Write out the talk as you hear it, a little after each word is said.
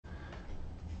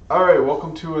Alright,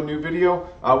 welcome to a new video.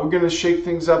 We're going to shake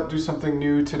things up, do something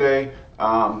new today.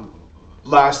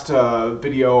 Last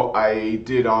video I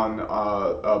did on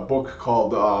a book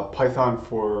called Python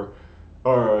for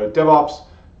DevOps,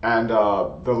 and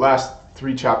the last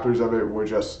 3 chapters of it were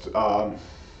just,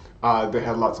 they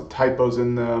had lots of typos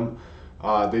in them.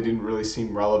 They didn't really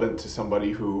seem relevant to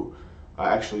somebody who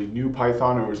actually knew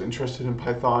Python or was interested in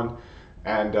Python.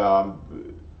 And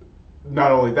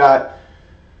not only that,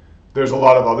 there's a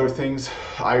lot of other things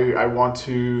I want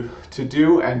to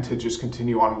do, and to just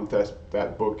continue on with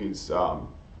that book is,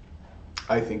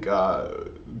 I think,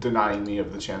 denying me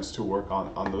of the chance to work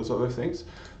on those other things.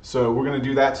 So we're going to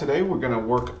do that today. We're going to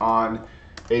work on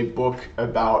a book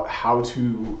about how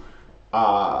to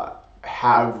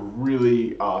have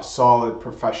really solid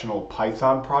professional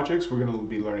Python projects. We're going to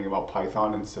be learning about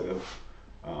Python instead of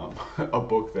a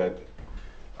book that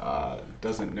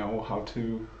doesn't know how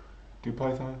to do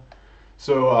Python.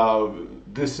 So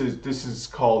this is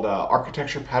called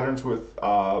Architecture Patterns with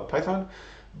Python,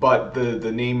 but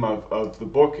the name of the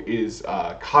book is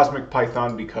Cosmic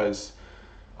Python because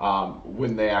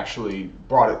when they actually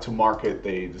brought it to market,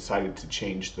 they decided to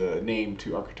change the name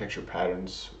to Architecture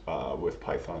Patterns with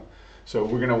Python. So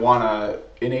we're going to want to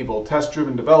enable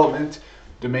test-driven development,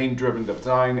 domain-driven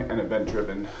design, and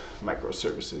event-driven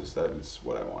microservices. That is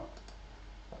what I want.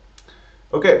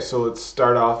 Okay, so let's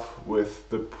start off with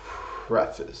the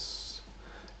preface.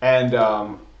 And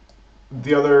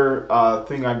the other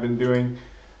thing I've been doing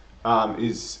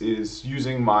is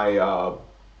using my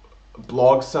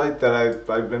blog site that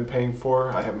I've been paying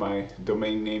for. I have my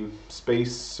domain name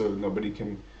space, so nobody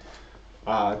can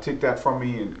take that from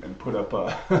me and put up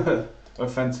a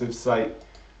offensive site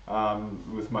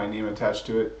with my name attached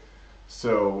to it.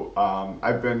 So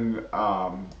I've been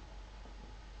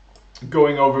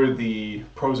going over the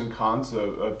pros and cons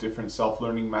of different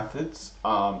self-learning methods.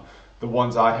 The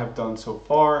ones I have done so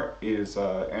far is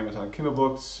Amazon Kindle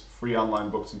books, free online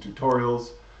books and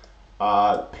tutorials,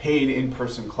 paid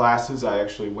in-person classes. I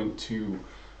actually went to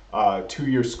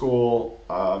 2-year school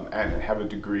and have a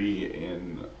degree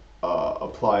in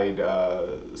applied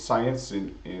science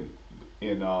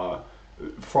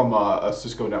from a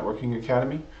Cisco networking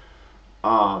academy,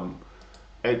 and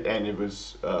it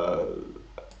was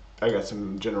I got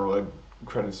some general ed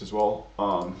credits as well.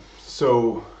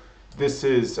 So this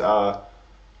is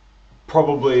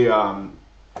probably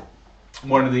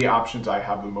one of the options I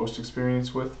have the most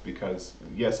experience with, because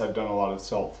yes, I've done a lot of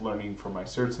self-learning for my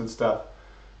certs and stuff,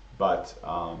 but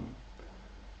I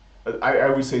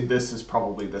would say this is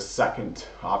probably the second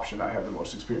option I have the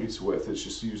most experience with. It's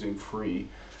just using free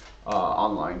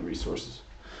online resources.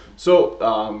 So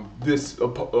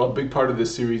a big part of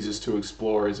this series is to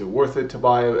explore: is it worth it to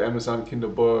buy an Amazon Kindle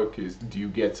book? Do you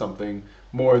get something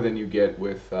more than you get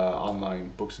with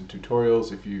online books and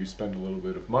tutorials if you spend a little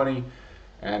bit of money?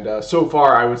 And so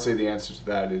far, I would say the answer to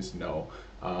that is no.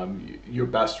 Your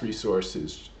best resource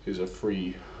is a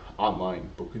free online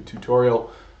book and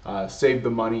tutorial. Save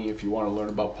the money if you want to learn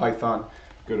about Python.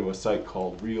 Go to a site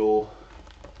called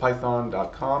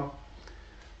realpython.com.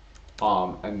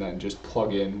 And then just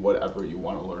plug in whatever you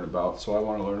want to learn about. So I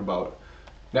want to learn about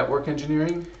network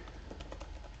engineering.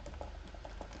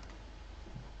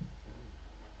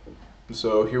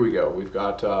 So here we go. We've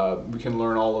got, we can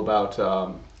learn all about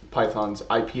Python's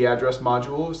IP address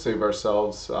module, save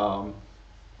ourselves the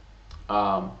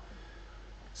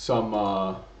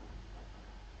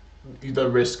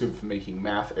risk of making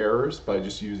math errors by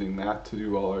just using that to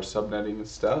do all our subnetting and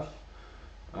stuff.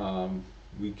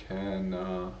 We can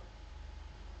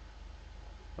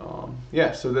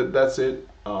yeah, so that's it.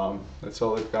 That's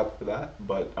all I've got for that.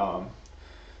 But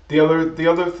the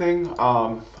other thing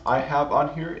I have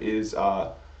on here is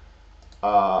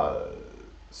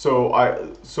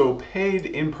so paid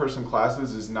in-person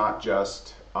classes is not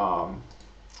just I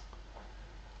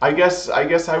guess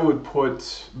I would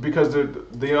put, because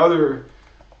the other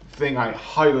thing I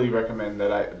highly recommend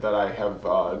that I have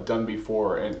done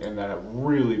before and that have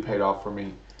really paid off for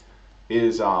me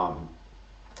is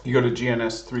you go to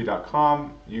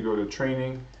gns3.com, you go to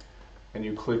training, and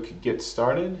you click get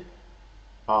started,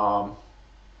 and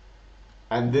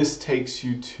this takes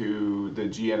you to the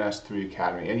GNS3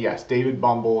 Academy. And yes, David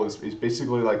Bumble is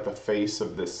basically like the face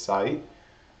of this site.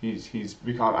 He's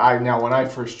become, now when I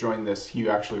first joined this, he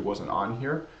actually wasn't on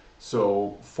here.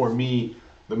 So for me,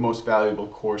 the most valuable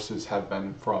courses have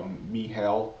been from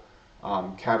Mihail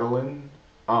Catalin.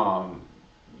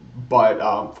 But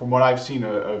from what I've seen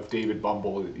of David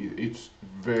Bumble, it's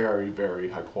very, very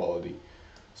high quality.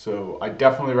 So I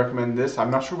definitely recommend this.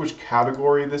 I'm not sure which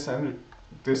category this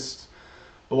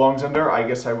belongs under. I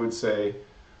guess I would say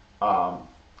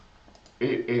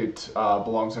it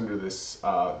belongs under this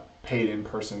paid in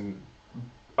person.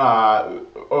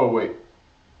 Oh wait,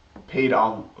 paid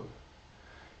on.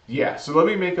 Yeah. So let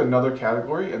me make another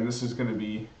category, and this is going to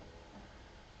be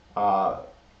uh,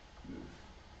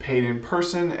 paid in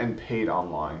person and paid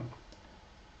online.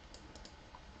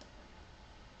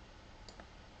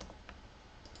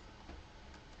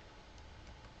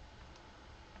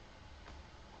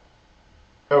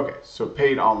 Okay, so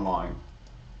paid online.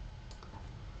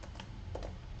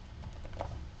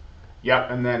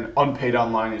 Yeah, and then unpaid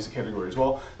online is a category as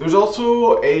well. There's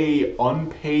also a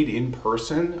unpaid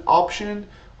in-person option,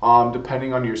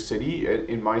 depending on your city.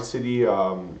 In my city,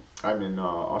 I'm in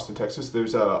Austin, Texas.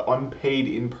 There's a unpaid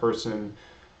in-person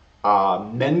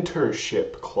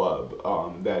mentorship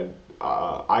club that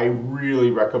I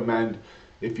really recommend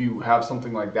if you have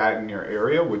something like that in your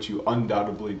area, which you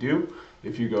undoubtedly do.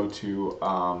 If you go to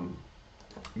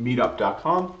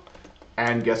meetup.com,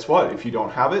 and guess what? If you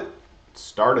don't have it,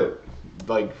 start it.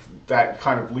 Like that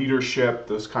kind of leadership,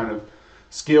 those kind of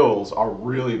skills are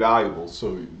really valuable.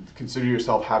 So consider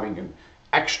yourself having an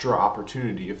extra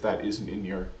opportunity if that isn't in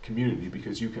your community,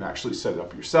 because you can actually set it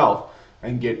up yourself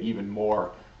and get even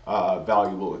more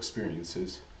valuable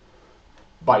experiences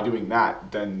by doing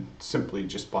that than simply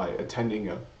just by attending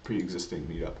a pre-existing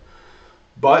meetup.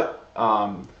 But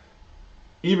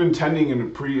even attending in a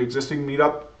pre-existing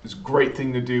meetup is a great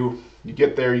thing to do. You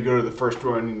get there, you go to the first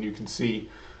one, and you can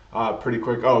see pretty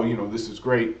quick, oh, you know, this is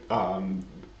great. I'm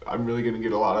really going to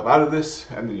get a lot out of this,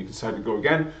 and then you can decide to go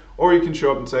again. Or you can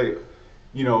show up and say,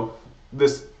 you know,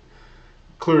 this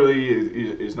clearly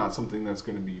is not something that's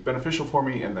going to be beneficial for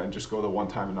me, and then just go the one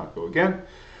time and not go again.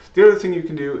 The other thing you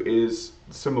can do is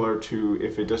similar to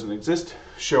if it doesn't exist,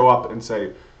 show up and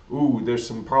say, ooh, there's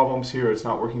some problems here, it's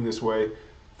not working this way.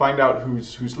 Find out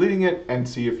who's leading it and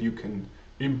see if you can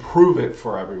improve it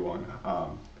for everyone.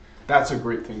 That's a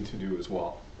great thing to do as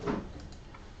well.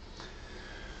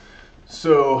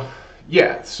 So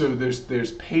yeah, so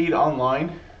there's paid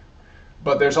online,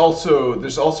 but there's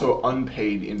also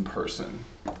unpaid in person,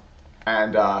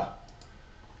 and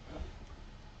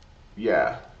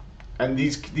yeah, and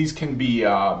these can be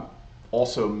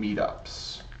also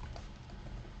meetups.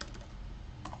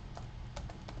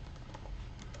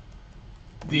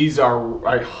 These are,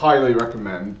 I highly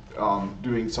recommend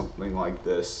doing something like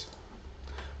this,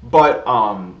 but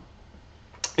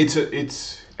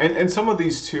and some of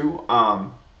these too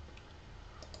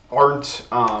aren't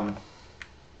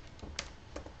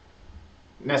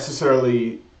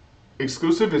necessarily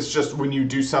exclusive. It's just when you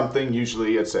do something,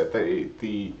 usually it's at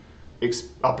the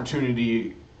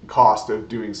opportunity cost of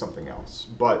doing something else.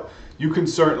 But you can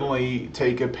certainly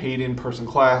take a paid in-person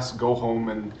class, go home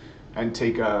and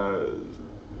take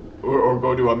or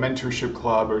go to a mentorship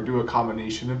club or do a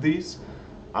combination of these.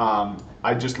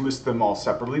 I just list them all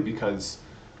separately because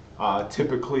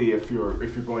typically if you're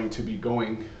going to be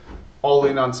going all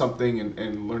in on something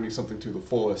and learning something to the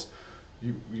fullest,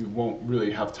 you won't really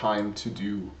have time to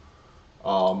do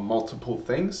multiple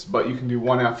things, but you can do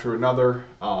one after another.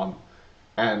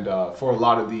 And for a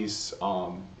lot of these,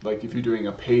 like if you're doing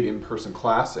a paid in-person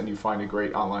class and you find a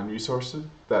great online resource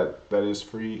that is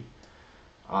free,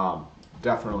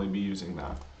 definitely be using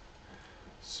that.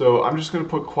 So I'm just going to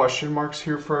put question marks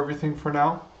here for everything for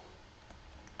now.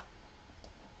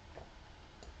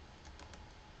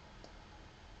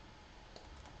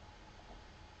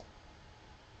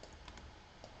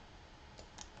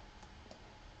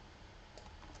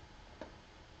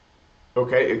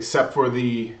 Okay, except for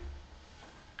the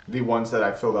ones that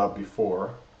I filled out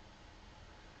before.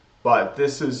 But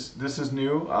this is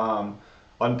new,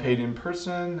 unpaid in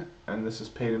person, and this is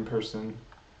paid in person.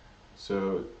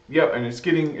 So yeah, and it's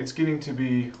getting to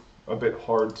be a bit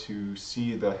hard to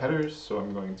see the headers, so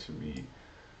I'm going to be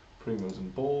putting those in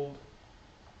bold.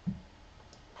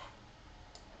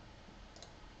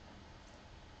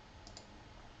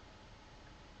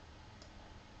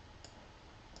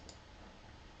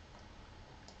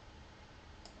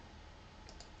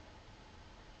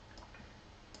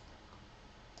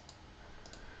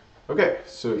 Okay,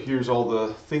 so here's all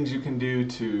the things you can do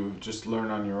to just learn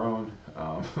on your own,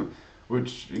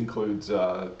 which includes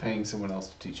paying someone else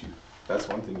to teach you. That's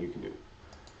one thing you can do.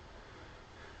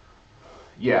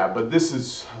 Yeah, but this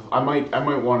is, I might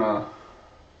want to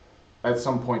at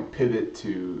some point pivot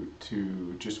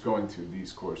to just going through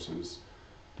these courses.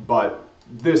 But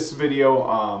this video,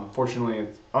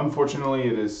 unfortunately,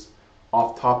 it is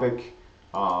off topic.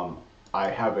 I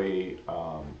have a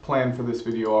plan for this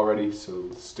video already,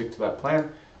 so stick to that plan.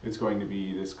 It's going to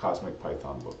be this Cosmic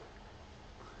Python book.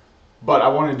 But I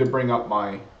wanted to bring up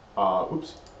my,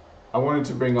 I wanted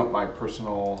to bring up my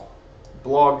personal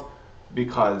blog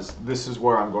because this is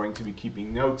where I'm going to be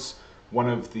keeping notes. One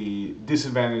of the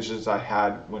disadvantages I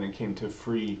had when it came to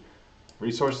free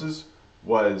resources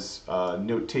was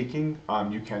note-taking.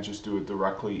 You can't just do it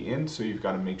directly in, so you've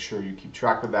got to make sure you keep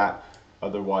track of that.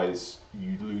 Otherwise,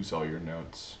 you lose all your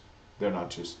notes. They're not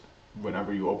just,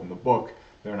 whenever you open the book,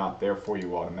 they're not there for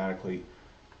you automatically.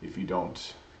 If you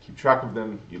don't keep track of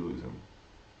them, you lose them.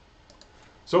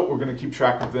 So we're going to keep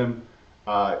track of them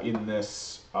in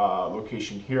this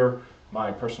location here,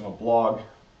 my personal blog.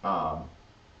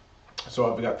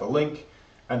 So I've got the link,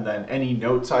 and then any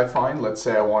notes I find, let's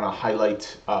say I want to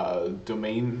highlight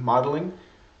domain modeling,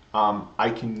 I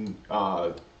can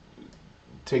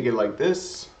take it like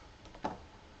this,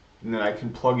 and then I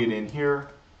can plug it in here.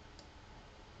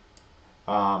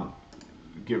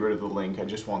 Get rid of the link, I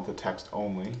just want the text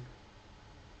only.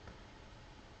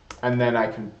 And then I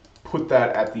can put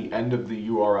that at the end of the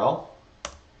URL.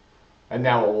 And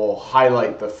now it will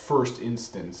highlight the first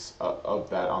instance of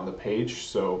that on the page.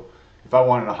 So if I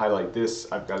wanted to highlight this,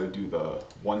 I've got to do the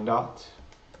one dot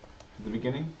at the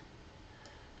beginning.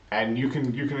 And you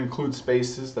can include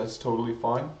spaces, that's totally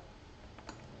fine.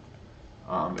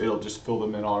 It'll just fill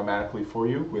them in automatically for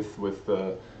you with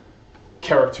the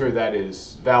character that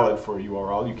is valid for a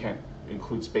URL. You can't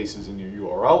include spaces in your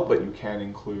URL, but you can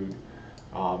include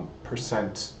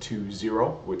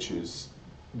 %to0, which is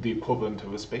the equivalent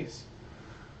of a space.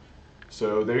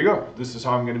 So there you go. This is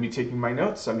how I'm going to be taking my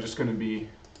notes. I'm just going to be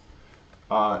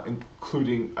I'm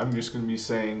just going to be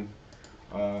saying,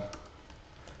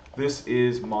 this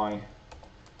is my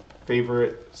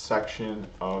favorite section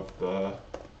of the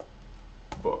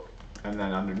book. And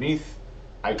then underneath,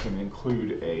 I can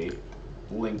include a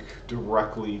link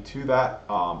directly to that.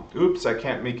 Oops, I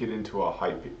can't make it into a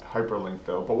hyperlink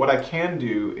though. But what I can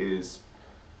do is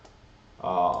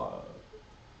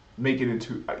make it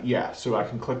into, so I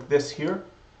can click this here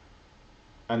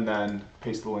and then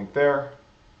paste the link there,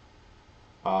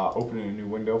 open in a new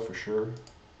window for sure,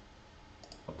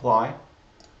 apply.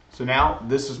 So now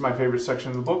this is my favorite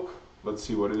section of the book. Let's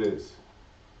see what it is.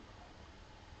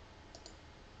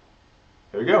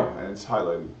 There we go, and it's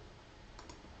highlighted.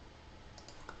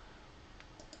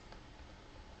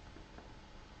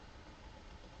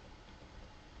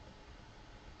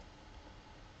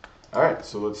 All right,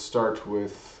 so let's start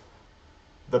with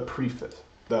the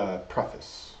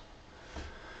preface.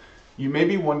 You may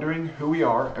be wondering who we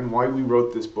are and why we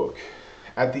wrote this book.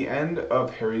 At the end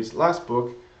of Harry's last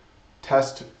book,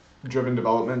 Test-Driven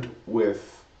Development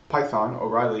with Python,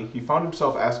 O'Reilly, he found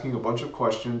himself asking a bunch of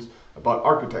questions about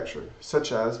architecture,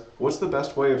 such as, what's the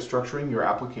best way of structuring your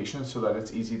application so that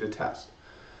it's easy to test?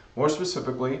 More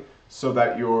specifically, so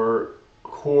that your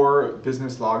core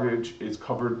business logic is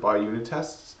covered by unit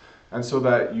tests, and so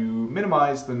that you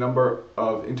minimize the number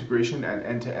of integration and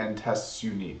end-to-end tests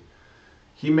you need.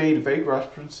 He made vague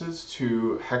references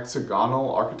to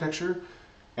hexagonal architecture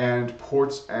and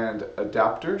ports and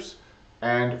adapters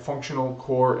and functional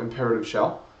core imperative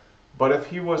shell. But if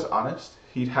he was honest,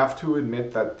 he'd have to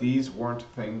admit that these weren't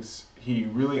things he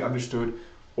really understood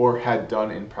or had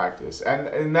done in practice.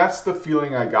 And that's the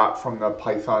feeling I got from the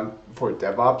Python for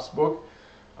DevOps book.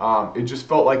 It just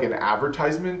felt like an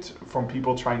advertisement from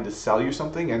people trying to sell you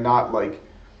something and not like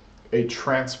a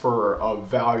transfer of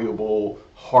valuable,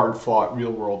 hard-fought,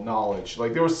 real-world knowledge.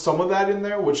 Like there was some of that in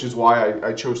there, which is why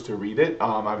I chose to read it.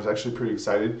 I was actually pretty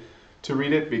excited to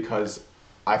read it because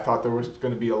I thought there was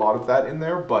going to be a lot of that in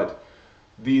there, but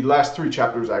the last 3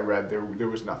 chapters I read, there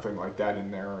was nothing like that in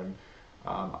there, and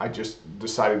I just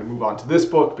decided to move on to this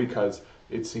book because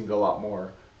it seemed a lot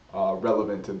more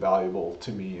relevant and valuable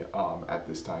to me at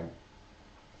this time.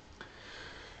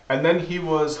 And then he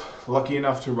was lucky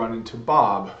enough to run into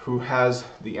Bob, who has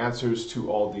the answers to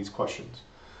all these questions.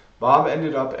 Bob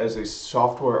ended up as a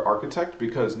software architect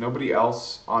because nobody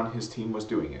else on his team was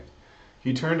doing it.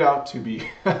 He turned out to be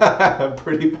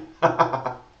pretty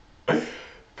bad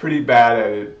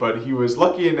at it, but he was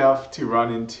lucky enough to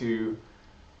run into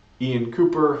Ian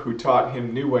Cooper, who taught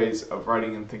him new ways of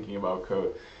writing and thinking about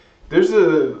code. There's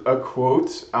a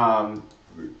quote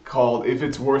called, "If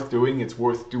it's worth doing, it's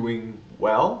worth doing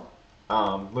well."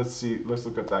 Let's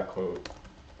look at that quote.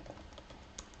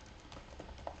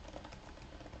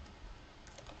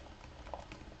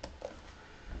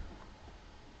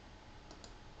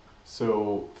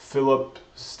 So, Philip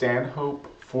Stanhope,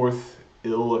 4th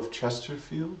Earl of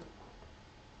Chesterfield.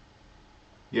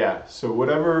 Yeah, so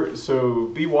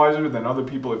be wiser than other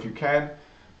people if you can,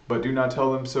 but do not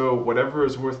tell them so. Whatever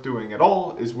is worth doing at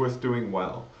all is worth doing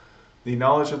well. The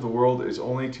knowledge of the world is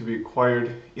only to be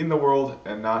acquired in the world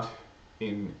and not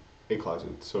in a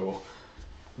closet. So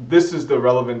this is the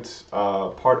relevant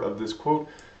part of this quote.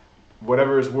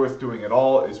 whatever is worth doing at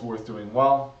all is worth doing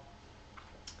well.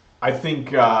 I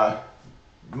think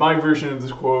my version of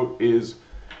this quote is,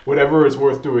 whatever is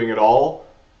worth doing at all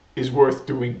is worth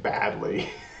doing badly.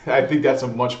 I think that's a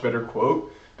much better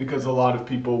quote, because a lot of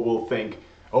people will think,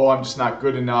 oh, I'm just not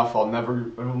good enough, I'll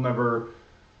never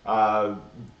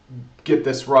get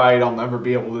this right, I'll never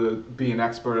be able to be an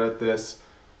expert at this.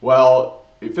 Well,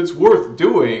 if it's worth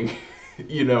doing,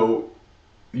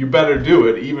 you better do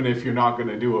it, even if you're not going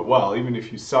to do it well, even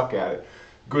if you suck at it.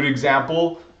 Good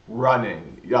example,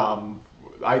 running.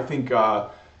 I think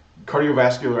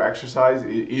cardiovascular exercise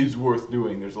is worth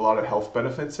doing. There's a lot of health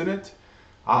benefits in it.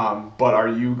 But are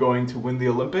you going to win the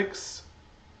Olympics?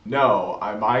 No.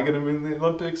 Am I going to win the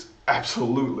Olympics?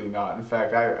 Absolutely not. In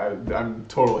fact, I'm a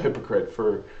total hypocrite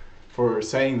for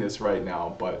saying this right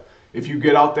now. But if you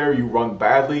get out there, you run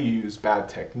badly, you use bad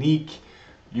technique,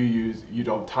 you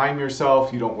don't time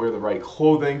yourself, you don't wear the right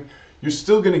clothing, you're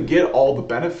still going to get all the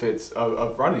benefits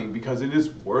of running, because it is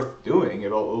worth doing.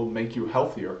 It'll make you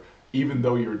healthier, even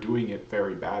though you're doing it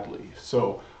very badly.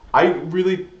 So I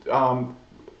really,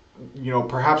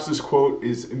 perhaps this quote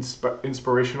is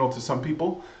inspirational to some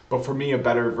people, but for me, a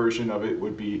better version of it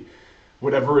would be,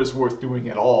 whatever is worth doing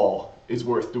at all is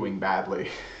worth doing badly.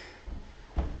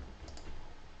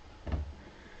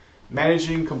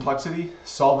 Managing complexity,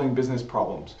 solving business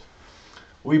problems.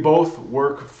 We both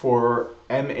work for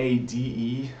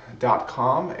MADE.com,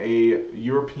 a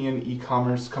European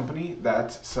e-commerce company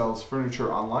that sells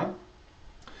furniture online.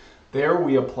 There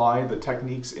we apply the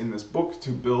techniques in this book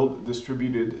to build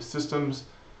distributed systems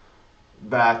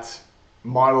that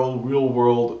model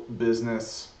real-world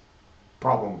business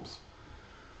problems.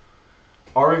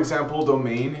 Our example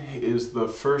domain is the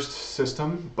first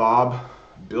system Bob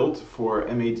built for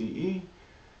MADE,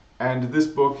 and this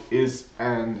book is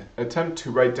an attempt to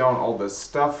write down all the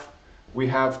stuff we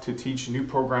have to teach new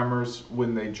programmers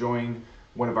when they join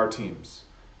one of our teams.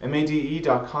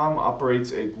 MADE.com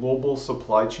operates a global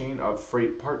supply chain of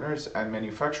freight partners and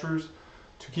manufacturers.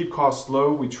 To keep costs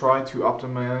low, we try to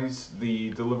optimize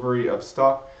the delivery of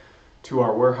stock to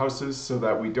our warehouses so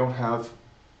that we don't have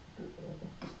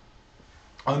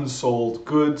unsold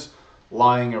goods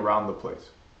lying around the place.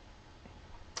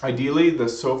 Ideally, the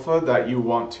sofa that you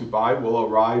want to buy will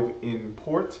arrive in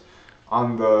port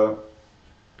on the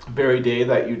very day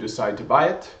that you decide to buy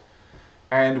it,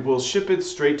 and we'll ship it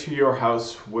straight to your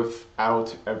house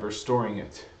without ever storing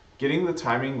it. Getting the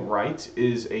timing right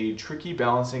is a tricky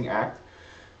balancing act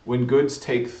when goods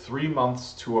take 3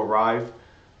 months to arrive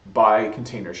by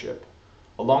container ship.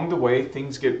 Along the way,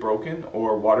 things get broken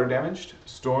or water damaged,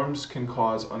 storms can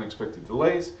cause unexpected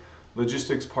delays,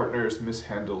 logistics partners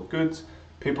mishandle goods,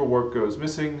 paperwork goes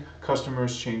missing,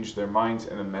 customers change their minds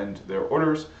and amend their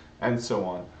orders, and so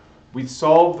on. We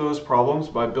solve those problems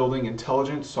by building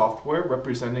intelligent software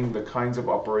representing the kinds of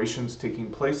operations taking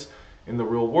place in the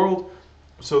real world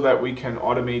so that we can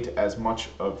automate as much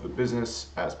of the business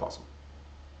as possible.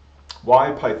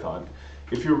 Why Python?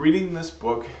 If you're reading this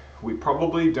book, we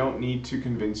probably don't need to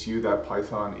convince you that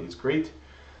Python is great.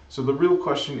 So the real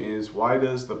question is, why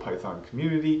does the Python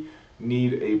community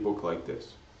need a book like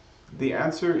this? The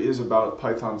answer is about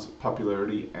Python's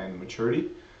popularity and maturity.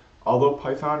 Although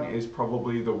Python is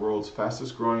probably the world's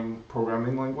fastest growing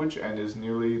programming language and is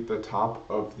nearly the top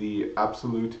of the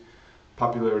absolute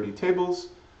popularity tables,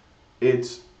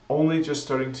 it's only just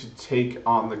starting to take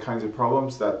on the kinds of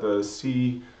problems that the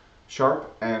C#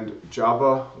 and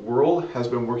Java world has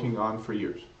been working on for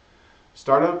years.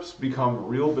 Startups become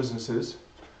real businesses.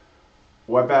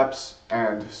 Web apps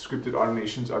and scripted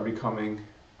automations are becoming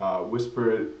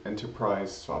whispered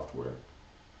enterprise software.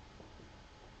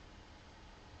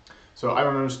 So I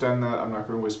don't understand that. I'm not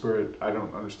going to whisper it. I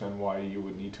don't understand why you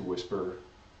would need to whisper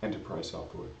enterprise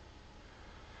software.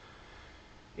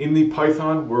 In the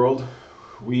Python world,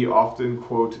 we often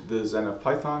quote the Zen of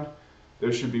Python.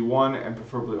 There should be one, and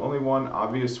preferably only one,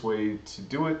 obvious way to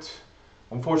do it.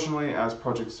 Unfortunately, as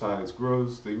project size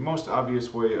grows, the most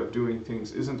obvious way of doing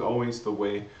things isn't always the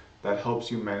way that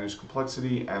helps you manage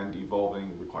complexity and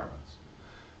evolving requirements.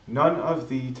 None of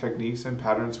the techniques and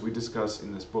patterns we discuss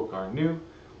in this book are new,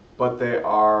 but they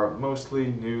are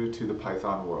mostly new to the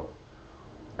Python world.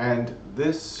 And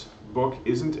this book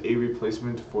isn't a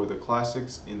replacement for the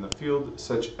classics in the field,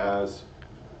 such as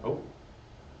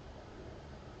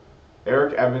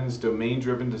Eric Evans'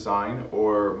 domain-driven design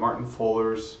or Martin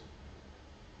Fuller's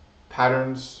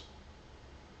patterns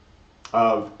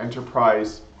of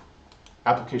enterprise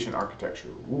application architecture.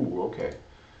 Ooh, okay.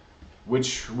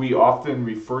 Which we often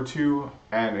refer to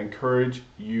and encourage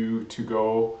you to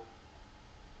go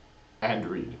and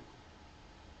read.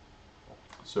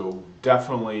 So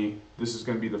definitely this is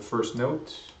going to be the first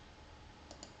note.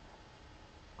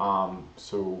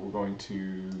 So we're going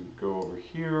to go over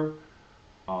here.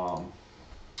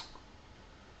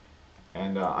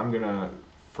 And I'm going to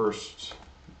first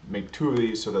make 2 of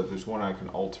these so that there's one I can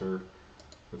alter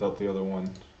without the other one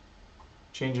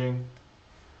changing.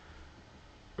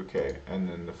 Okay, and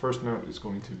then the first note is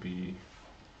going to be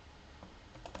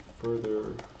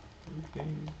further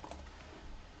reading.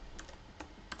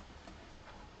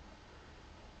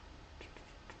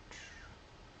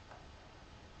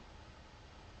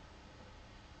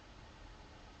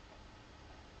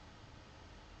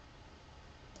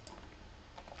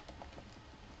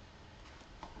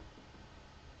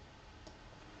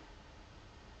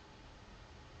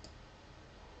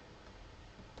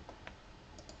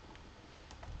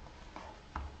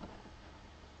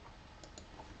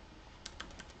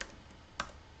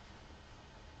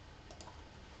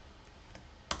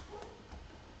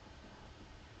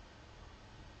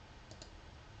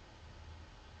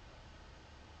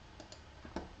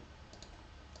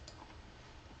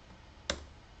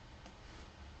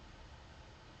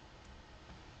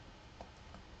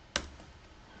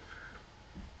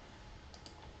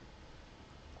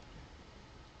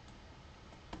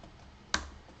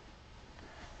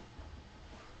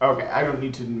 Okay, I don't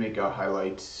need to make a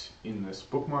highlight in this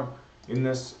bookmark,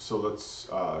 so let's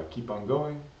keep on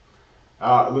going.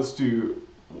 Let's do,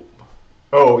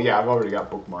 oh yeah, I've already got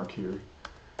bookmark here.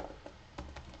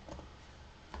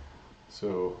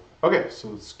 So, okay, so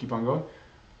let's keep on going.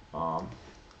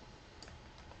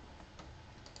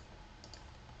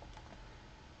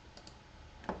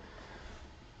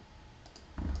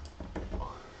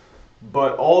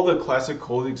 But all the classic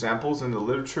code examples in the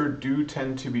literature do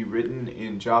tend to be written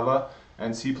in Java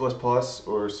and C++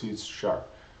 or C#.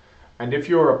 And if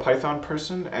you're a Python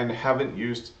person and haven't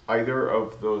used either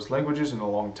of those languages in a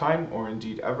long time, or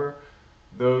indeed ever,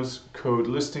 those code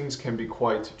listings can be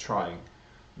quite trying.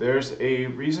 There's a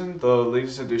reason the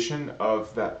latest edition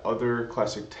of that other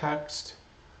classic text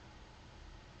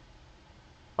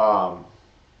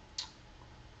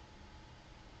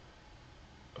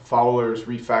Fowler's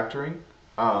refactoring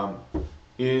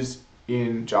is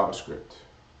in JavaScript.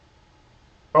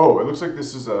 Oh, it looks like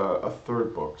this is a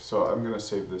 3rd book, so I'm going to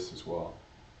save this as well.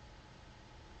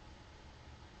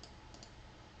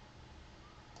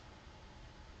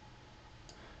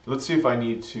 Let's see if I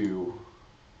need to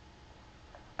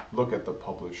look at the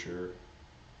publisher.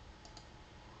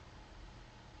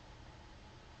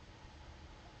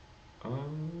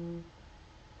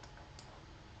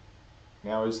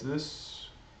 Now is this...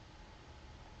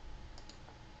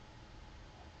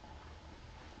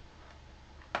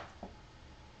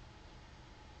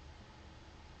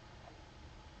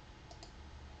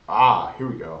 Ah, here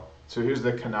we go. So here's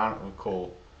the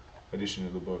canonical edition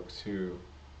of the book too.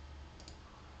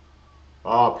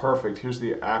 Ah, perfect. Here's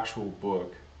the actual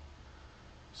book.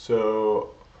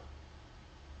 So,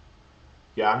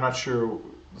 yeah, I'm not sure.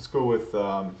 Let's go with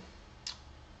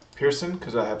Pearson,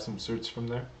 because I have some certs from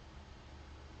there.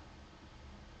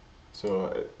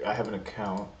 So I have an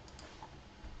account.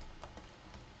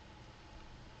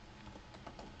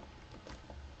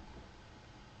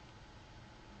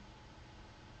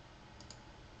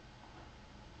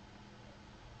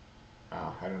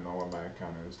 I don't know what my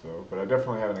account is though, but I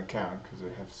definitely have an account because I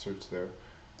have certs there.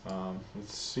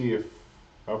 Let's see if,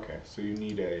 okay, so you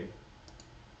need a,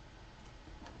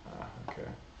 okay.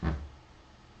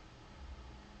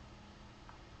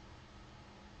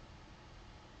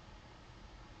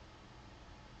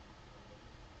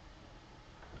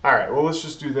 Alright, well let's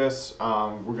just do this.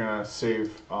 We're going to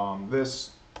save this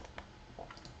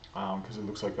because it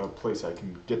looks like a place I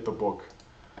can get the book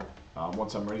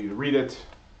once I'm ready to read it.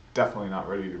 Definitely not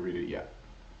ready to read it yet.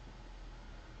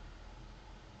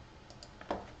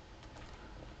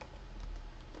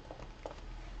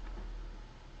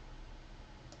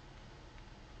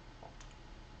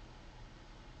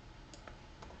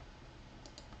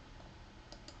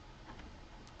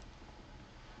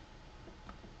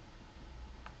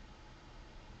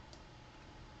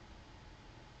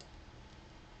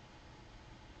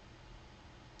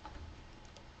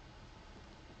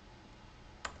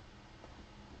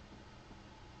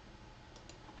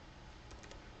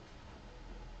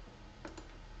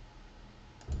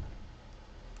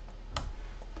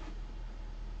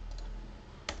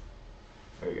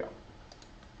 There you go.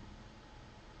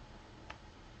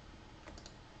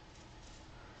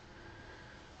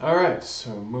 Alright, so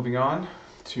moving on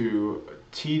to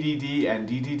TDD and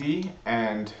DDD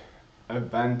and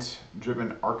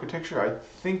event-driven architecture. I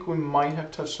think we might have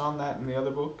touched on that in the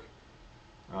other book.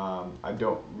 I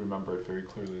don't remember it very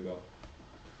clearly though.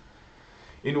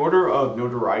 In order of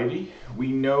notoriety,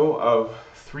 we know of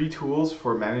 3 tools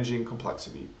for managing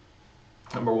complexity.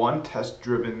 Number 1,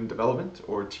 test-driven development,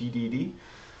 or TDD,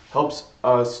 helps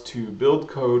us to build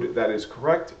code that is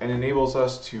correct and enables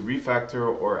us to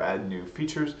refactor or add new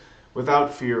features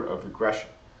without fear of regression.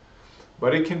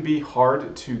 But it can be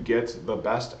hard to get the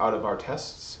best out of our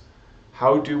tests.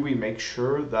 How do we make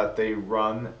sure that they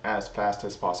run as fast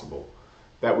as possible?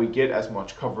 That we get as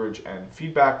much coverage and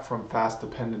feedback from fast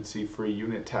dependency-free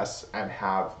unit tests and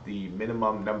have the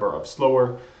minimum number of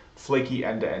slower, flaky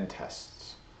end-to-end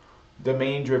tests.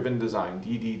 Domain-driven design,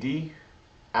 DDD,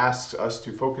 asks us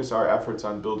to focus our efforts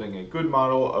on building a good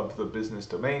model of the business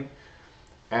domain.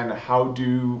 And how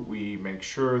do we make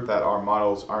sure that our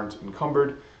models aren't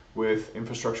encumbered with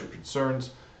infrastructure concerns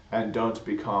and don't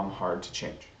become hard to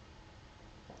change?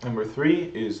 Number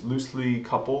 3 is loosely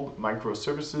coupled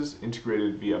microservices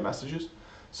integrated via messages,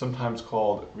 sometimes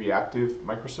called reactive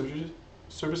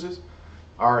microservices,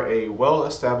 are a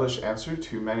well-established answer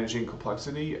to managing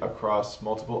complexity across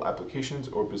multiple applications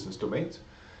or business domains,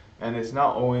 and it's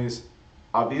not always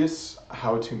obvious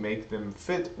how to make them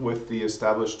fit with the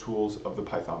established tools of the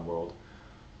Python world,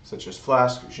 such as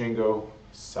Flask, Django,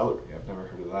 Celery, I've never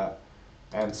heard of that,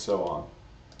 and so on.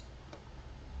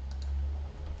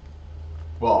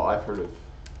 Well, I've heard of,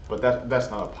 but that's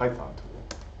not a Python tool.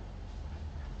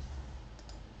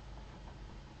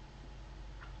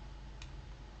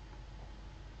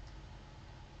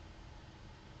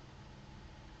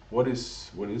 What is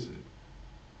it?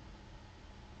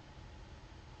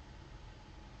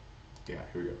 Yeah,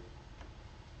 here we go.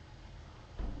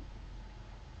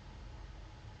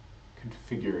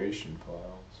 Configuration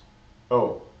files.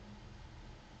 Oh.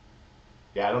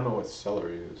 Yeah, I don't know what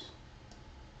Celery is.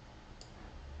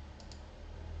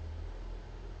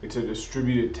 It's a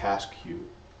distributed task queue.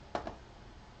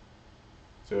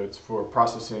 So it's for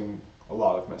processing a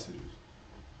lot of messages.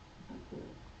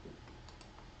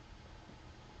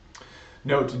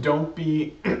 Note, don't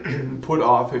be put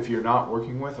off if you're not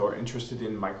working with or interested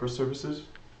in microservices.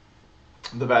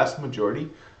 The vast majority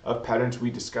of patterns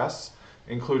we discuss,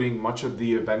 including much of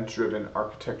the event-driven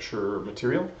architecture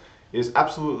material, is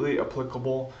absolutely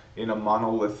applicable in a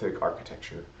monolithic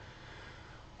architecture.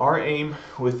 Our aim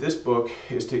with this book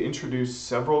is to introduce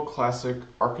several classic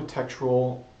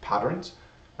architectural patterns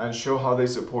and show how they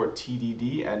support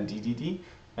TDD and DDD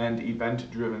and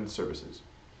event-driven services.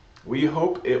 We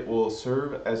hope it will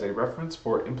serve as a reference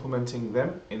for implementing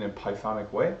them in a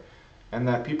Pythonic way, and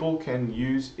that people can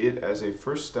use it as a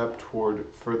first step toward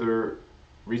further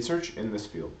research in this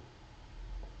field.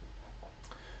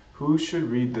 Who should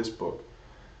read this book?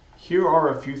 Here are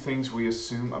a few things we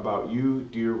assume about you,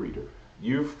 dear reader.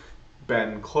 You've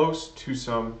been close to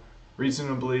some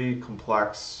reasonably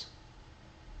complex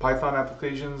Python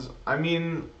applications. I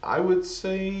mean, I would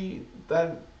say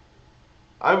that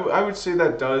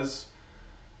does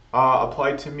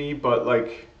apply to me, but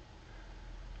like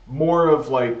more of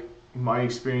like my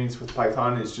experience with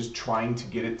Python is just trying to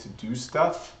get it to do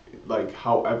stuff like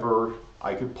however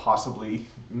I could possibly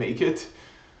make it,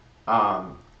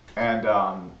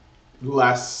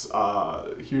 less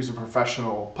here's a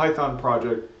professional Python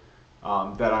project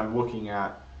that I'm looking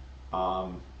at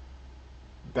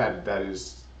that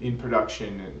is in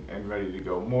production and ready to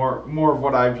go. More of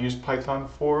what I've used Python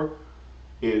for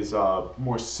is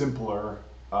more simpler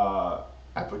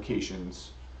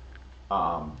applications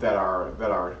that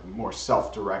are more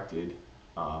self-directed.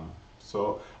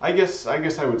 So I guess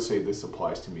I would say this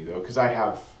applies to me though, because I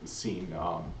have seen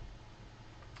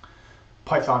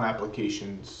Python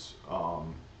applications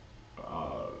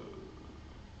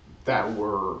that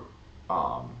were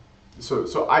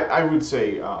so I would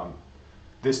say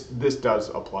this does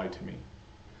apply to me.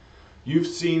 You've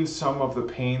seen some of the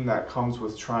pain that comes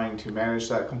with trying to manage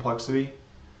that complexity.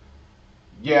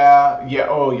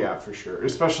 Oh yeah, for sure.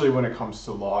 Especially when it comes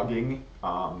to logging.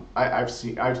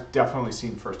 I've definitely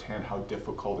seen firsthand how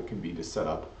difficult it can be to set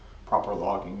up proper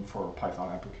logging for Python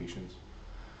applications.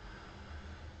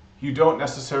 You don't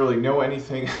necessarily know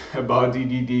anything about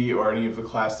DDD or any of the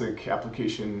classic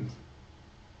application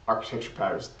architecture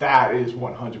patterns. That is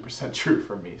 100% true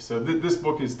for me. So this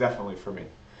book is definitely for me.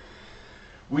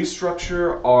 We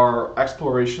structure our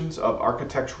explorations of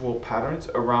architectural patterns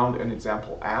around an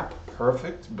example app.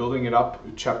 Perfect. Building it up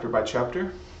chapter by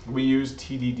chapter. We use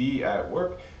TDD at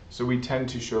work, so we tend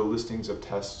to show listings of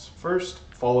tests first,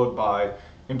 followed by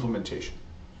implementation.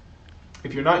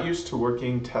 If you're not used to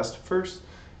working test first,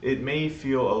 it may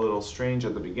feel a little strange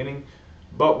at the beginning,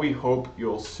 but we hope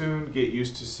you'll soon get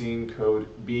used to seeing code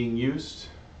being used,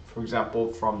 for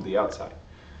example, from the outside,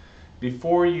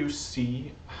 before you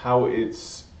see how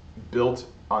it's built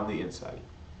on the inside.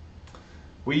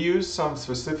 We use some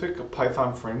specific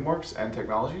Python frameworks and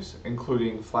technologies,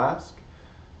 including Flask,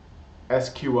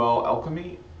 SQL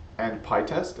Alchemy, and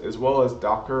PyTest, as well as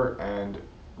Docker and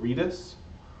Redis.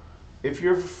 If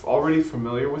you're already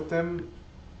familiar with them,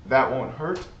 that won't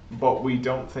hurt, but we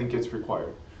don't think it's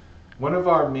required. One of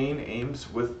our main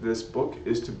aims with this book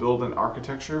is to build an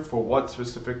architecture for what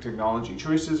specific technology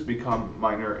choices become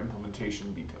minor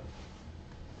implementation details.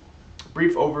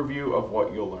 Brief overview of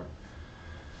what you'll learn.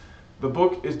 The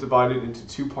book is divided into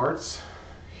two parts.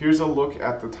 Here's a look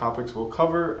at the topics we'll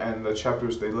cover and the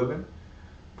chapters they live in.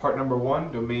 Part number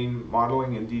 1, Domain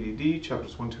Modeling in DDD,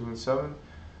 chapters 1, 2, and 7.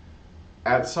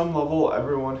 At some level,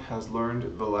 everyone has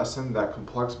learned the lesson that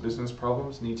complex business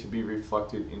problems need to be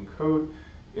reflected in code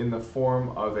in the form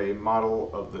of a model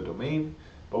of the domain.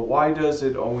 But why does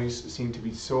it always seem to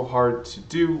be so hard to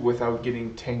do without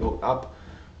getting tangled up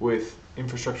with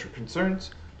infrastructure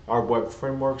concerns, our web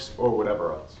frameworks, or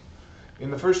whatever else? In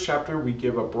the first chapter, we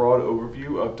give a broad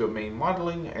overview of domain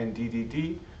modeling and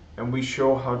DDD, and we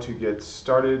show how to get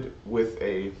started with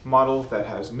a model that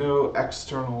has no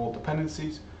external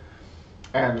dependencies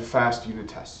and fast unit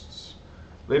tests.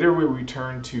 Later, we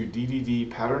return to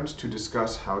DDD patterns to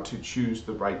discuss how to choose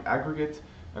the right aggregate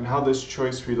and how this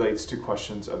choice relates to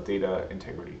questions of data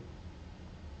integrity.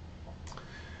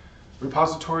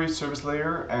 Repository, service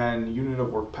layer, and unit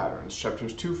of work patterns,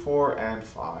 chapters 2, 4, and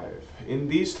 5. In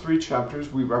these three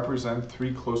chapters, we represent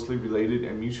three closely related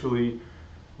and mutually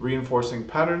reinforcing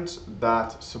patterns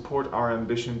that support our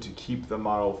ambition to keep the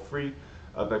model free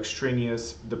of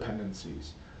extraneous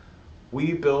dependencies.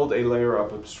 We build a layer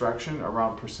of abstraction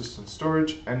around persistent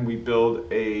storage, and we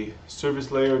build a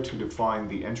service layer to define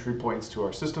the entry points to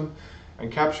our system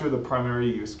and capture the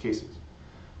primary use cases.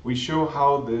 We show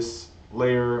how this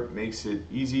layer makes it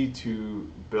easy to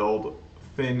build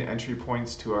thin entry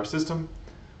points to our system,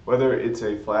 whether it's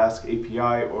a Flask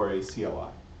API or a CLI.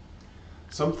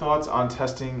 Some thoughts on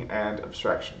testing and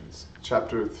abstractions,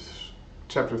 chapter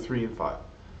 3 and 5.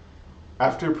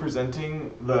 After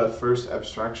presenting the first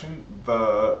abstraction,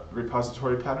 the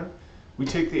repository pattern, we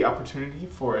take the opportunity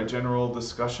for a general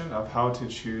discussion of how to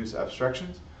choose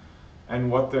abstractions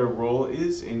and what their role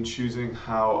is in choosing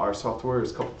how our software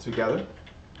is coupled together.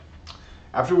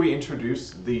 After we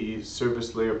introduce the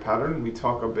service layer pattern, we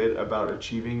talk a bit about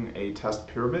achieving a test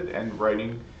pyramid and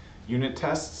writing unit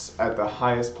tests at the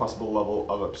highest possible level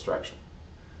of abstraction.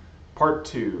 Part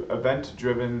 2,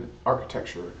 Event-Driven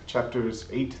Architecture, chapters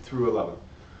 8 through 11.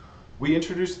 We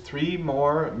introduce three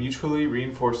more mutually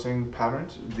reinforcing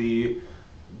patterns: the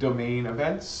domain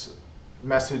events,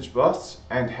 message bus,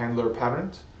 and handler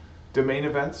patterns. Domain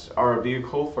events are a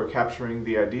vehicle for capturing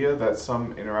the idea that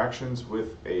some interactions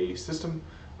with a system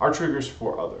are triggers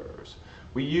for others.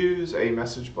 We use a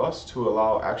message bus to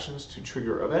allow actions to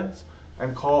trigger events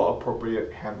and call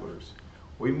appropriate handlers.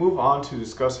 We move on to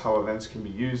discuss how events can be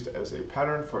used as a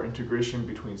pattern for integration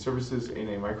between services in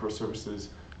a microservices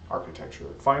architecture.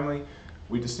 Finally,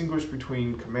 we distinguish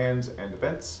between commands and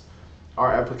events.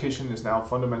 Our application is now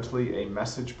fundamentally a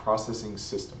message processing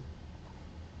system.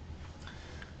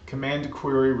 Command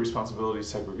query responsibility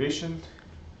segregation.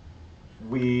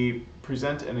 We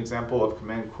present an example of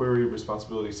command query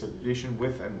responsibility segregation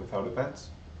with and without events.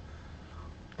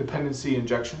 Dependency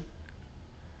injection.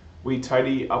 We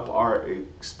tidy up our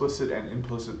explicit and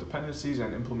implicit dependencies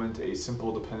and implement a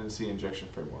simple dependency injection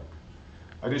framework.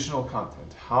 Additional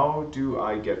content. How do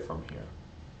I get from here?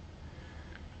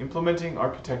 Implementing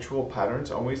architectural patterns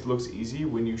always looks easy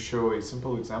when you show a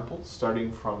simple example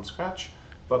starting from scratch,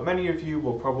 but many of you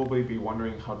will probably be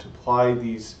wondering how to apply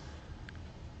these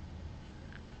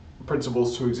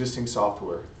principles to existing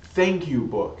software. Thank you,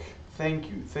 book. Thank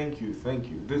you, thank you, thank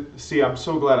you. See, I'm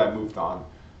so glad I moved on.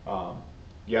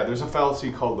 Yeah, there's a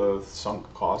fallacy called the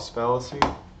sunk cost fallacy,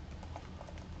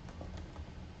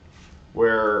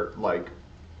 where like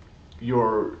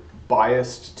you're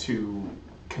biased to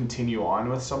continue on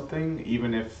with something,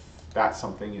 even if that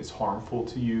something is harmful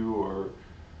to you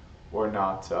or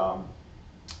not.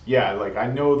 Yeah, like I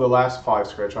know the last 5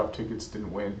 scratch-off tickets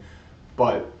didn't win,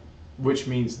 but which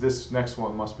means this next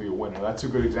one must be a winner. That's a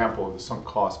good example of the sunk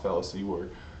cost fallacy, where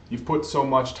you've put so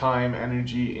much time,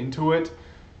 energy into it,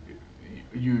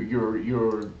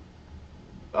 you're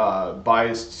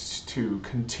biased to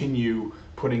continue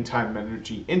putting time and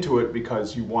energy into it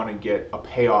because you want to get a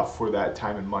payoff for that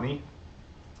time and money.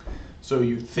 So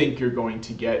you think you're going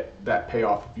to get that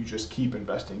payoff if you just keep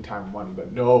investing time and money,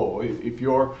 but no. If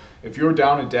you're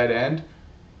down a dead end,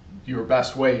 your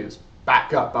best way is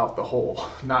back up out the hole,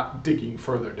 not digging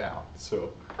further down.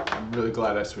 So I'm really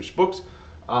glad I switched books.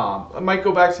 I might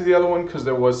go back to the other one because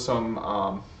there was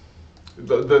some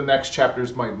the next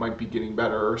chapters might be getting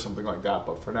better or something like that.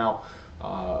 But for now,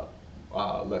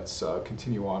 let's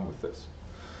continue on with this.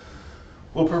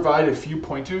 We'll provide a few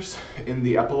pointers in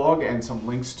the epilogue and some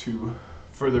links to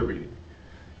further reading.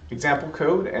 Example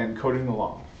code and coding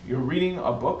along. You're reading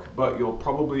a book, but you'll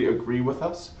probably agree with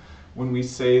us when we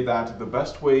say that the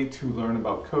best way to learn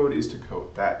about code is to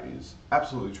code. That is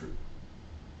absolutely true.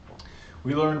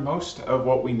 We learn most of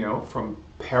what we know from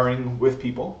pairing with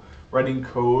people, writing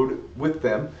code with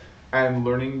them, and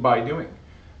learning by doing.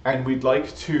 And we'd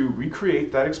like to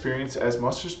recreate that experience as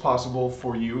much as possible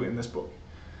for you in this book.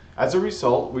 As a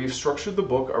result, we've structured the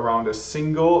book around a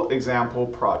single example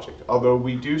project, although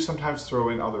we do sometimes throw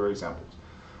in other examples.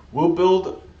 We'll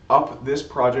build up this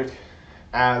project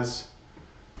as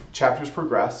chapters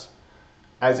progress,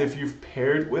 as if you've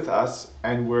paired with us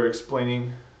and we're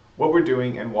explaining what we're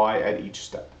doing and why at each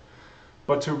step.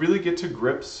 But to really get to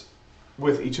grips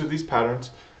with each of these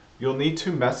patterns, you'll need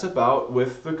to mess about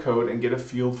with the code and get a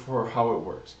feel for how it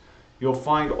works. You'll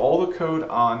find all the code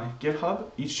on GitHub.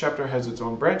 Each chapter has its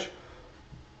own branch.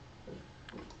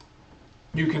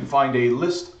 You can find a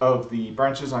list of the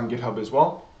branches on GitHub as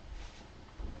well.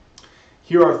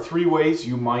 Here are 3 ways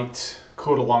you might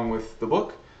code along with the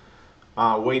book.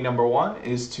 Way number 1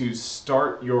 is to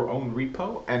start your own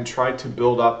repo and try to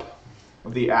build up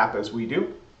the app as we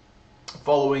do,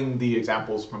 following the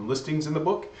examples from listings in the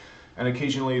book and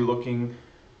occasionally looking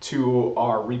to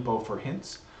our repo for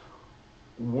hints.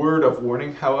 Word of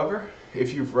warning, however,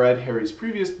 if you've read Harry's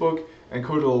previous book and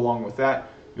coded along with that,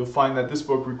 you'll find that this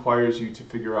book requires you to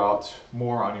figure out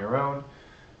more on your own.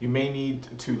 You may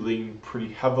need to lean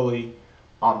pretty heavily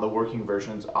on the working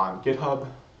versions on GitHub.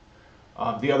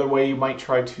 The other way you might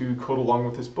try to code along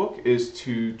with this book is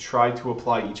to try to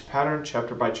apply each pattern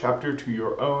chapter by chapter to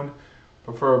your own,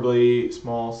 preferably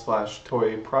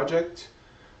small/toy project,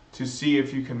 to see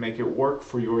if you can make it work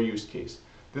for your use case.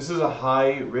 This is a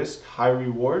high risk, high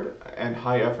reward, and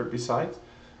high effort besides,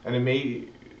 and it may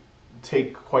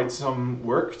take quite some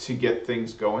work to get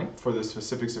things going for the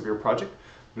specifics of your project,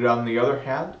 but on the other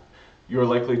hand, you're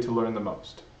likely to learn the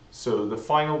most. So the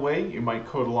final way you might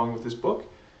code along with this book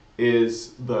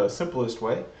is the simplest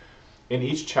way. In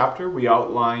each chapter, we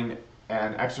outline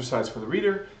an exercise for the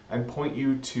reader and point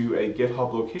you to a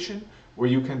GitHub location where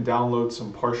you can download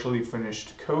some partially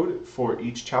finished code for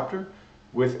each chapter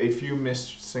with a few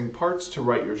missing parts to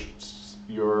write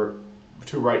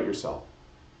yourself.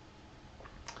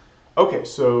 Okay,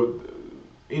 so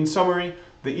in summary,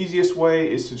 the easiest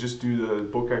way is to just do the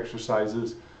book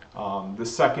exercises. The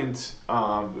second,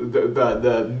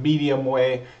 the medium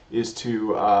way is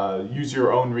to use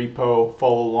your own repo,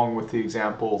 follow along with the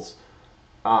examples,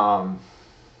 and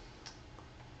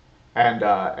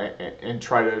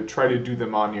try to do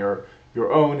them on your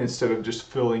own instead of just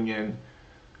filling in,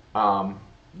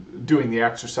 doing the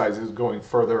exercises, going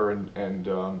further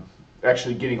and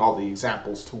actually getting all the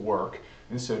examples to work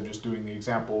instead of just doing the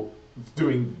example,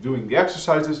 doing the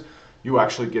exercises. You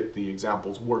actually get the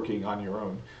examples working on your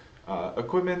own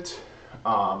equipment.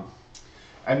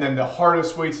 And then the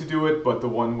hardest way to do it, but the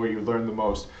one where you learn the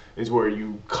most, is where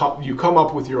you come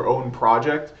up with your own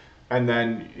project, and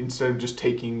then instead of just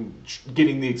getting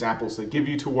the examples they give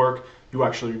you to work, you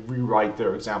actually rewrite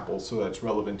their examples so that's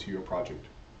relevant to your project.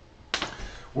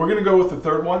 We're going to go with the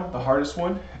third one, the hardest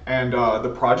one, and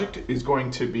the project is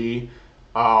going to be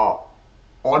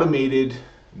automated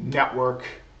network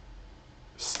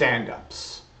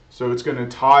stand-ups. So it's going to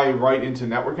tie right into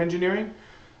network engineering,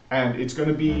 and it's going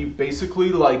to be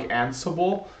basically like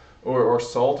Ansible or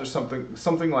Salt or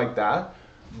something like that,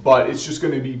 but it's just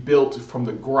going to be built from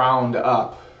the ground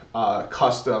up,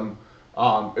 custom,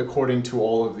 according to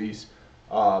all of these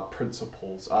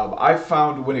principles. I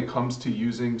found when it comes to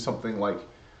using something like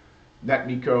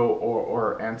NetMiko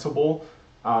or Ansible,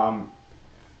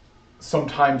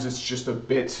 sometimes it's just a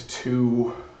bit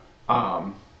too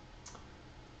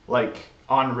like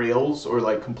on rails or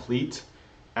like complete,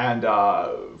 and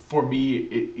for me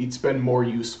it's been more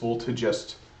useful to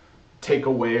just take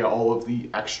away all of the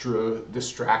extra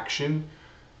distraction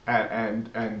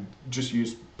and just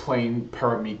use plain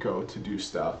Paramiko to do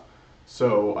stuff.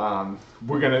 So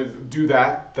we're gonna do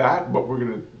that, but we're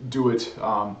gonna do it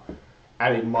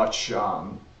at a much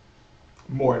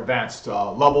more advanced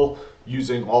level,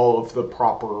 using all of the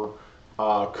proper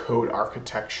code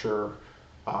architecture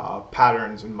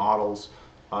patterns and models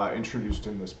introduced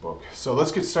in this book. So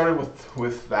let's get started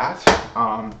with that.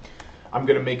 I'm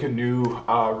going to make a new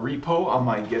repo on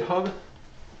my GitHub.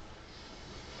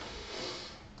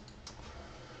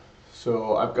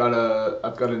 So I've got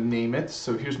to name it.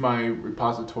 So here's my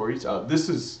repositories. This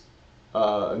is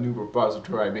a new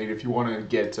repository I made. If you want to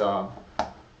get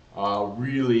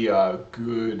really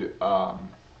good kind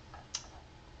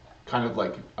of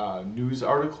like news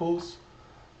articles.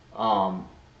 Um,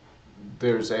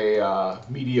 there's a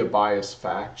media bias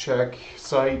fact check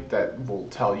site that will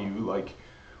tell you like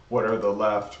what are the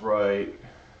left, right,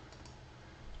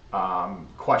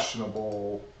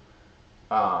 questionable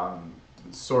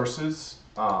sources.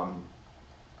 So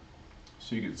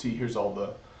you can see here's all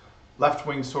the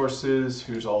left-wing sources,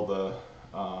 here's all the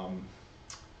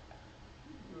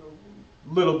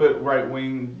little bit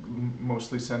right-wing,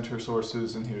 mostly center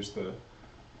sources, and here's the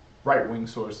right-wing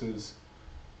sources.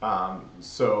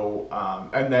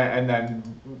 And then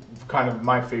kind of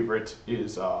my favorite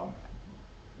is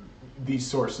these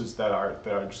sources that are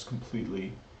just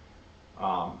completely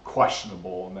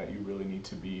questionable and that you really need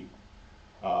to be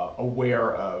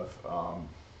aware of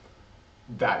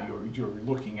that you're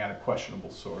looking at a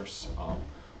questionable source.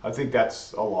 I think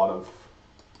that's a lot of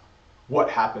what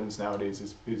happens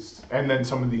nowadays is and then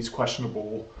some of these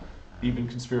questionable, even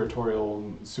conspiratorial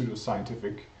and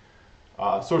pseudoscientific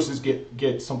sources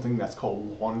get something that's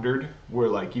called laundered, where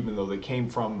like even though they came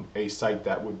from a site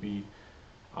that would be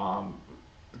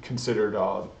considered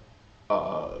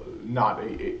not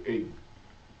a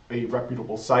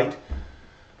reputable site,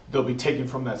 they'll be taken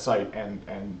from that site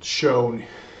and shown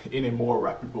in a more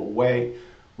reputable way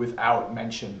without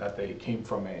mention that they came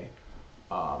from a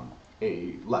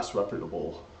less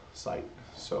reputable site.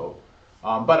 So,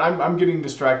 but I'm getting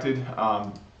distracted.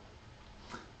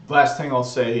 Last thing I'll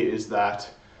say is that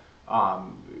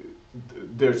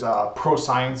there's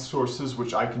pro-science sources,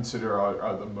 which I consider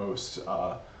are the most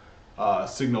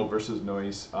signal versus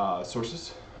noise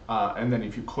sources. And then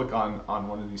if you click on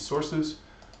one of these sources,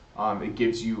 it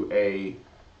gives you a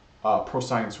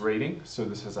pro-science rating. So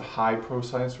this has a high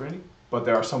pro-science rating, but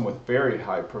there are some with very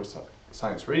high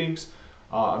pro-science ratings.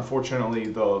 Unfortunately,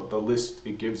 the list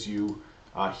it gives you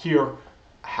here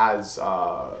has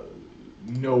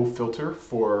no filter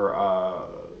for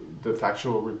the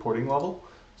factual reporting level.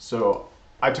 So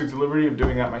I took the liberty of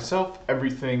doing that myself.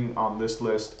 Everything on this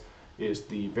list is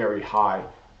the very high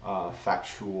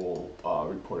factual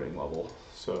reporting level.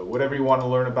 So whatever you want to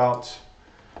learn about,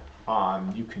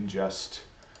 you can just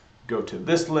go to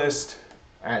this list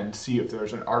and see if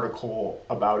there's an article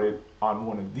about it on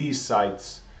one of these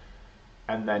sites,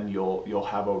 and then you'll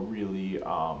have a really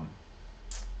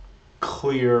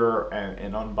clear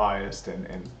and unbiased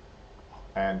and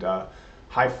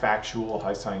high factual,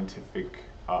 high scientific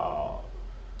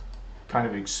kind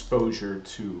of exposure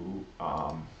to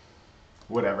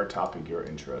whatever topic you're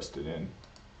interested in.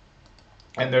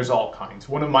 And there's all kinds.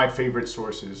 One of my favorite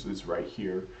sources is right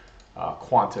here,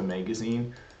 Quanta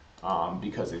Magazine,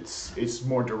 because it's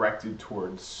more directed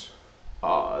towards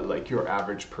like your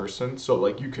average person. So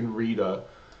like you can read about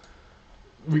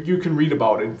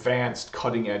advanced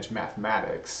cutting edge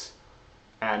mathematics,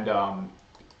 and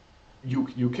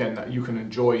you can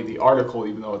enjoy the article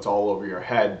even though it's all over your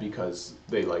head, because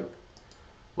they like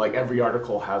every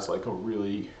article has like a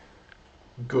really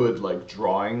good like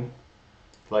drawing,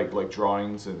 like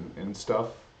drawings and stuff.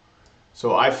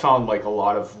 So I found like a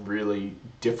lot of really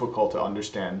difficult to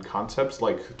understand concepts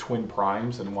like twin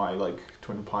primes and why like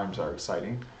twin primes are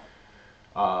exciting,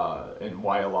 and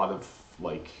why a lot of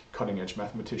like cutting edge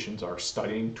mathematicians are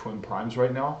studying twin primes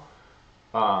right now.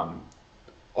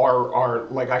 Are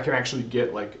like I can actually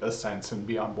get like a sense and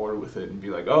be on board with it and be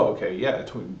like, oh okay, yeah,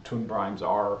 twin primes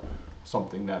are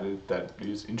something that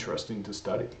is interesting to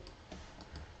study,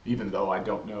 even though I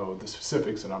don't know the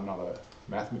specifics and I'm not a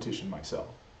mathematician myself.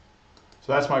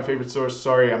 So that's my favorite source.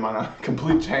 Sorry, I'm on a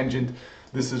complete tangent.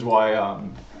 This is why I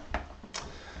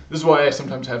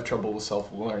sometimes have trouble with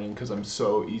self-learning, because I'm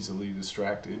so easily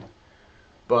distracted.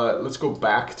 But let's go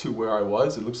back to where I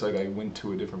was. It looks like I went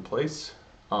to a different place.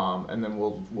 And then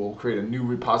we'll create a new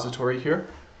repository here,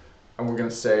 and we're gonna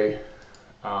say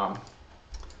we're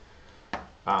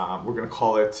gonna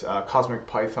call it Cosmic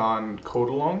Python Code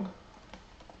Along.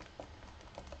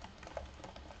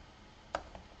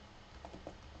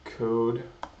 Code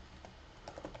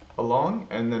along,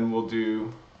 and then we'll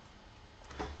do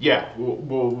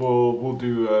we'll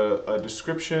do a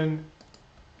description,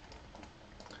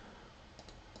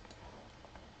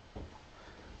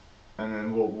 and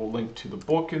then we'll link to the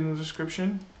book in the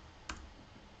description.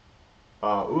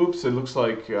 Oops, it looks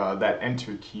like that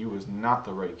enter key was not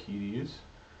the right key to use.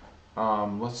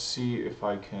 Let's see if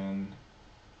I can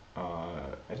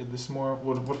edit this more.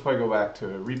 What if I go back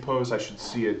to repos? I should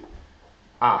see it.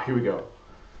 Here we go.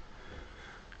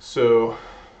 So,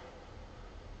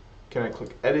 can I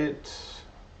click edit?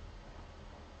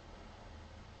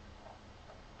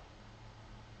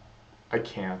 I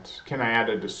can't. Can I add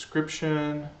a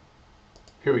description?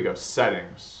 here we go,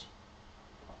 settings.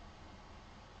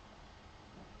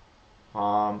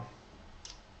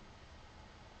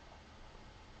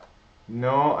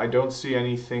 No, I don't see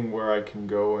anything where I can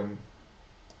go and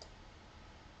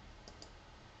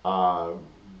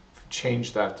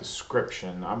change that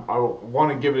description. I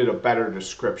want to give it a better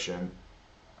description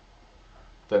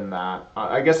than that.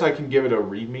 I guess I can give it a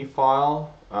README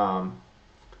file.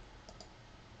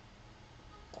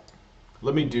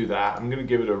 Let me do that. I'm going to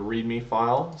give it a README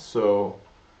file. So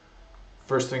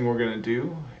first thing we're going to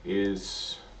do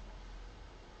is,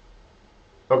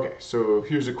 okay, so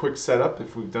here's a quick setup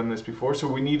if we've done this before. So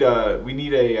we need a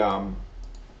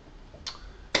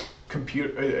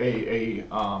computer,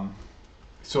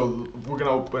 so we're going to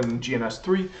open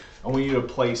GNS3 and we need a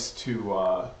place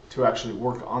to actually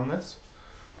work on this.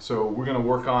 So we're going to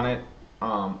work on it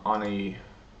on a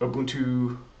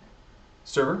Ubuntu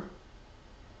server.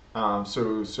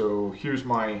 So here's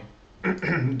my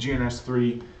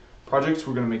GNS3 projects.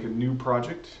 We're going to make a new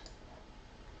project,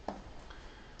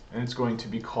 and it's going to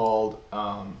be called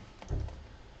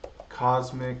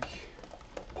Cosmic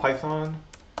Python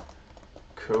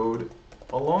Code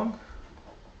Along.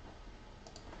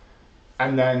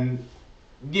 And then,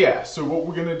 yeah, so what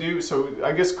we're going to do, so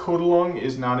I guess Code Along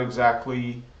is not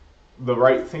exactly the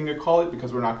right thing to call it,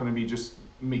 because we're not going to be just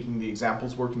making the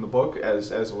examples work in the book,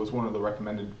 as it was one of the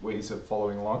recommended ways of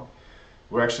following along.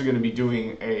 We're actually going to be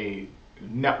doing a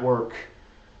network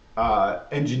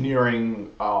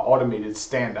engineering automated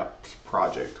stand-up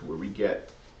project where we get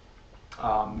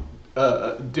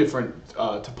different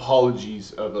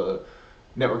topologies of a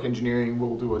network engineering.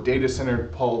 We'll do a data center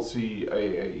policy,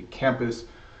 a campus,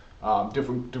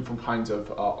 different kinds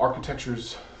of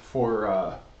architectures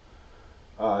for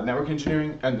network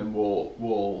engineering, and then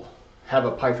we'll have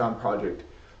a Python project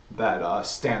that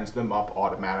stands them up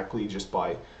automatically just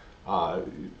by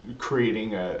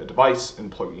creating a device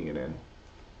and plugging it in.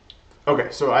 Okay,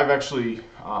 so I've actually, this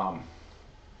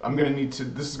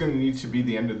is going to need to be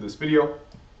the end of this video,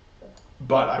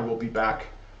 but I will be back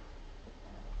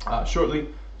shortly.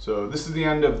 So this is the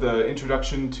end of the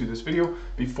introduction to this video.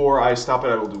 Before I stop it,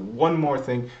 I will do one more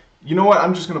thing. You know what?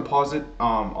 I'm just going to pause it.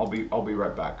 I'll be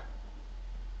right back.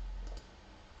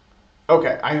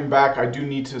 Okay, I am back. I do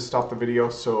need to stop the video,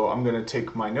 so I'm going to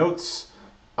take my notes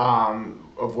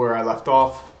of where I left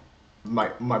off, my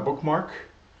bookmark.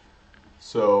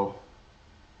 So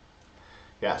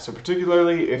yeah, so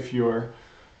particularly if you're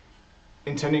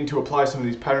intending to apply some of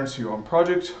these patterns to your own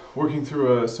project, working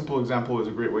through a simple example is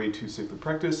a great way to safely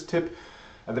practice. Tip,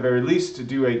 at the very least, to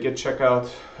do a git checkout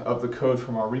of the code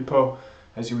from our repo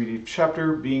as you read each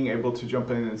chapter. Being able to jump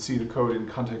in and see the code in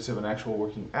context of an actual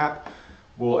working app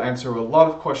will answer a lot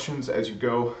of questions as you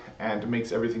go and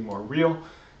makes everything more real.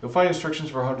 You'll find instructions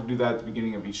for how to do that at the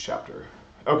beginning of each chapter.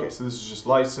 Okay, so this is just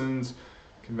license,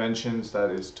 conventions,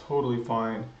 that is totally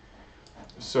fine.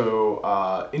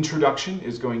 So introduction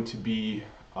is going to be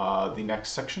the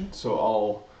next section, so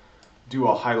I'll do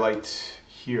a highlight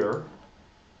here.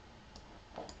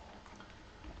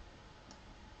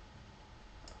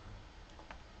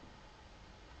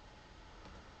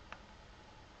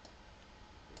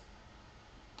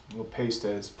 We'll paste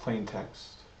as plain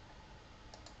text.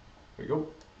 There you go.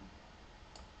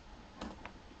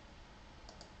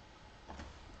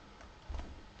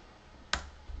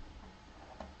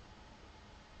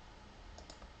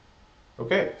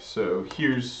 Okay, so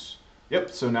here's, yep,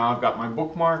 so now I've got my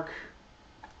bookmark.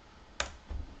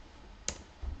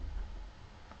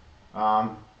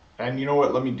 And you know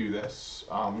what, let me do this.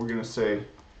 We're going to say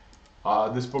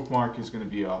this bookmark is going to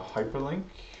be a hyperlink.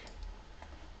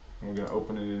 And we're going to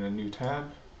open it in a new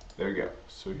tab. There we go.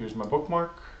 So here's my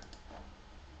bookmark.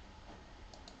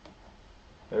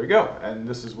 There we go. And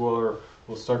this is where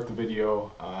we'll start the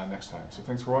video next time. So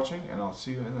thanks for watching, and I'll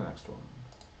see you in the next one.